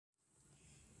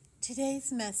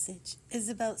Today's message is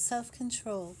about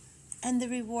self-control and the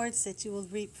rewards that you will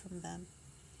reap from them.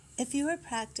 If you are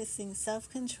practicing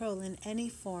self-control in any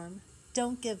form,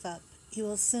 don't give up. You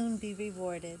will soon be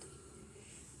rewarded.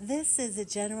 This is a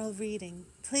general reading.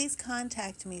 Please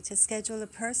contact me to schedule a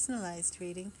personalized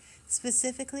reading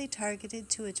specifically targeted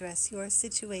to address your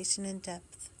situation in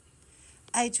depth.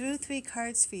 I drew 3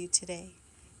 cards for you today.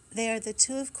 They are the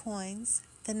 2 of Coins,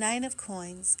 the 9 of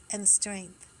Coins, and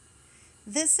Strength.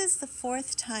 This is the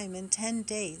 4th time in 10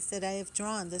 days that I have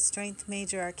drawn the Strength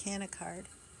Major Arcana card.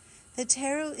 The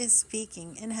tarot is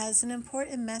speaking and has an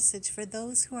important message for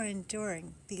those who are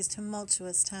enduring these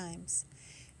tumultuous times.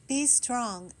 Be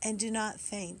strong and do not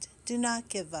faint. Do not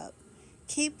give up.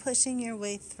 Keep pushing your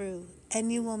way through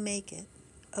and you will make it.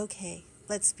 Okay,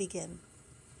 let's begin.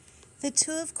 The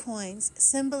 2 of Coins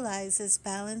symbolizes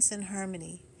balance and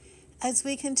harmony. As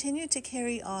we continue to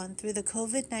carry on through the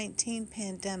COVID-19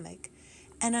 pandemic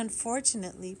and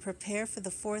unfortunately prepare for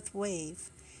the 4th wave,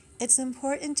 it's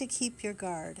important to keep your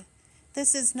guard.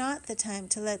 This is not the time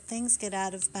to let things get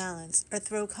out of balance or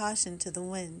throw caution to the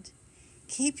wind.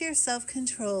 Keep your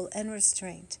self-control and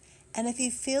restraint, and if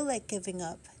you feel like giving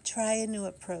up, try a new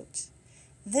approach.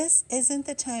 This isn't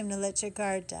the time to let your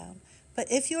guard down, but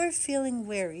if you are feeling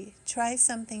weary, try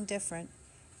something different.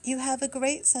 You have a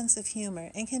great sense of humor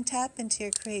and can tap into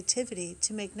your creativity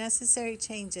to make necessary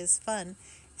changes fun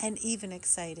and even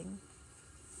exciting.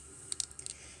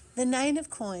 The 9 of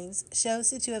Coins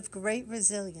shows that you have great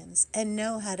resilience and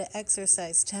know how to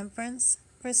exercise temperance,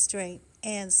 restraint,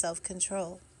 and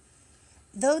self-control.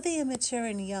 Though the immature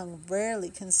and young rarely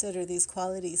consider these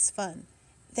qualities fun,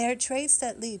 they are traits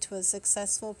that lead to a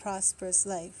successful, prosperous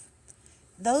life.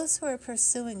 Those who are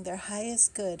pursuing their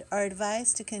highest good are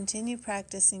advised to continue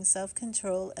practicing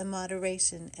self-control and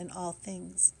moderation in all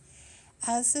things.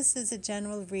 As this is a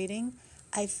general reading,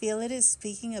 I feel it is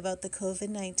speaking about the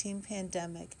COVID-19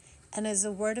 pandemic and as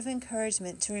a word of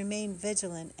encouragement to remain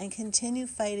vigilant and continue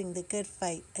fighting the good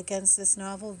fight against this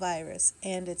novel virus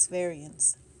and its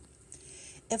variants.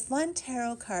 If one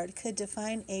tarot card could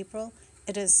define April,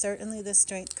 it is certainly the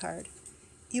Strength card.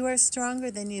 You are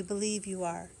stronger than you believe you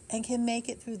are and can make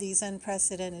it through these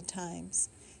unprecedented times.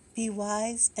 Be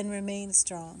wise and remain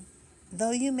strong.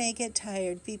 Though you may get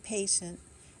tired, be patient.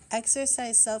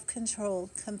 Exercise self-control,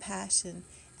 compassion,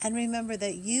 and remember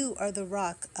that you are the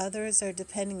rock others are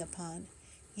depending upon.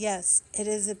 Yes, it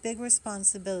is a big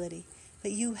responsibility,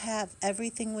 but you have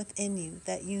everything within you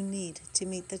that you need to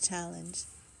meet the challenge.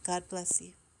 God bless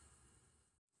you.